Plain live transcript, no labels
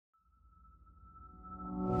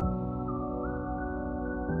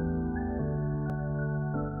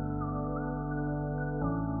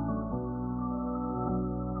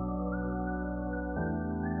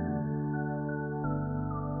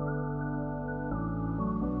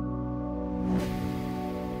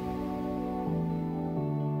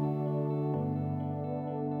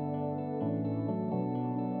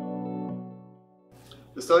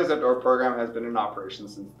The Stellies Outdoor program has been in operation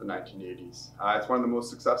since the 1980s. It's one of the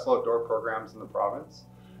most successful outdoor programs in the province.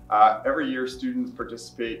 Every year, students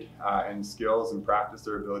participate in skills and practice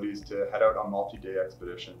their abilities to head out on multi-day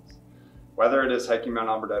expeditions. Whether it is hiking Mount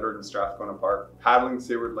Albert Edward in Strathcona Park, paddling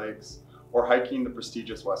Seward Lakes, or hiking the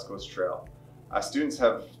prestigious West Coast Trail, students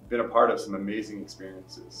have been a part of some amazing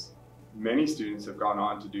experiences. Many students have gone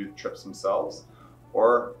on to do the trips themselves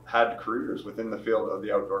or had careers within the field of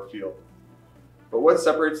the outdoor field. But what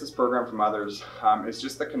separates this program from others is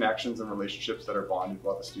just the connections and relationships that are bonded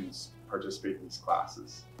while the students participate in these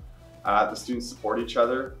classes. The students support each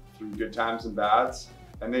other through good times and bads,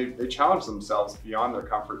 and they challenge themselves beyond their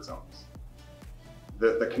comfort zones.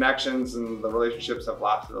 The connections and the relationships have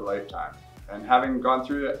lasted a lifetime. And having gone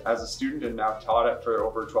through it as a student and now taught it for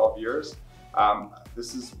over 12 years,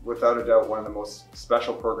 this is without a doubt one of the most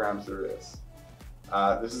special programs there is.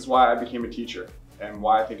 This is why I became a teacher and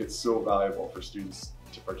why I think it's so valuable for students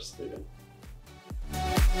to participate in.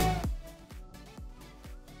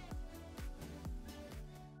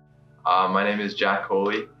 My name is Jack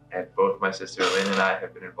Coley, and both my sister Elena and I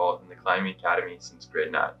have been involved in the Climbing Academy since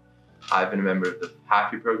grade 9. I've been a member of the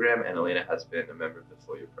half-year program, and Elena has been a member of the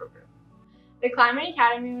full-year program. The Climbing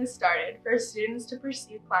Academy was started for students to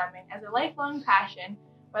pursue climbing as a lifelong passion,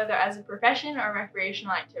 whether as a profession or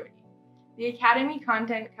recreational activity. The Academy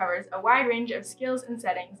content covers a wide range of skills and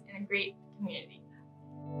settings in a great community.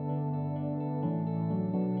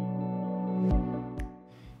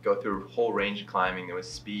 Go through a whole range of climbing. There was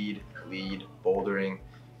speed, lead, bouldering.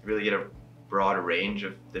 You really get a broad range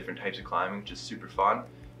of different types of climbing, which is super fun.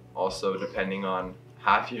 Also, depending on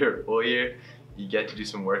half year or full year, you get to do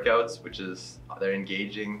some workouts, which is, they're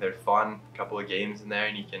engaging, they're fun, a couple of games in there,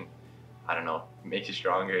 and you can, I don't know, it makes you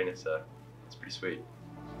stronger, and it's pretty sweet.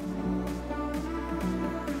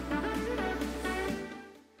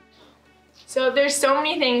 So there's so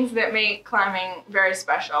many things that make climbing very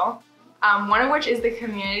special. One of which is the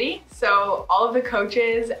community. So all of the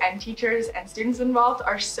coaches and teachers and students involved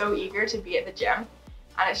are so eager to be at the gym,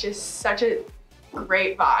 and it's just such a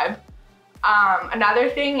great vibe. Another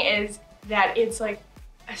thing is that it's like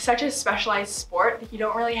such a specialized sport that you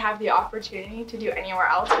don't really have the opportunity to do anywhere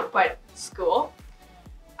else but school.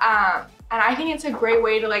 And I think it's a great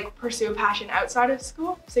way to like pursue a passion outside of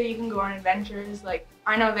school. So you can go on adventures. Like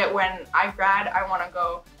I know that when I grad, I want to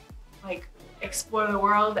go like explore the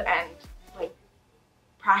world and like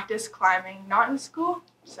practice climbing, not in school.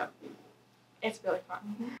 So it's really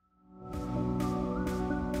fun.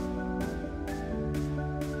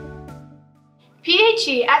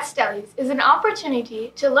 PHE at Stellies is an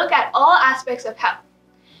opportunity to look at all aspects of health.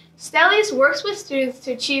 Stellies works with students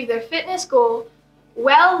to achieve their fitness goal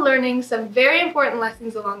while learning some very important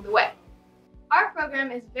lessons along the way. Our program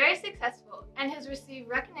is very successful and has received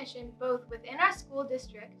recognition both within our school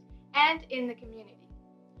district and in the community.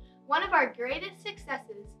 One of our greatest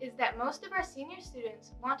successes is that most of our senior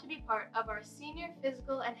students want to be part of our senior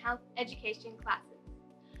physical and health education classes.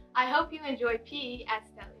 I hope you enjoy PE at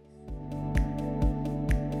Stellies.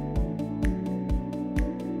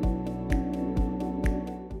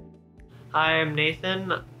 Hi, I'm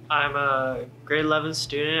Nathan. I'm a grade 11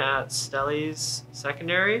 student at Stellies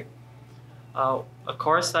Secondary. A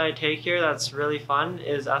course that I take here that's really fun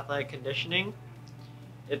is athletic conditioning.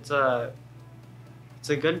 It's a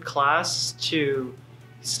good class to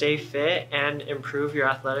stay fit and improve your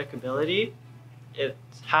athletic ability. It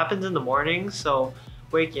happens in the morning, so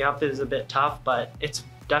waking up is a bit tough, but it's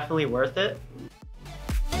definitely worth it.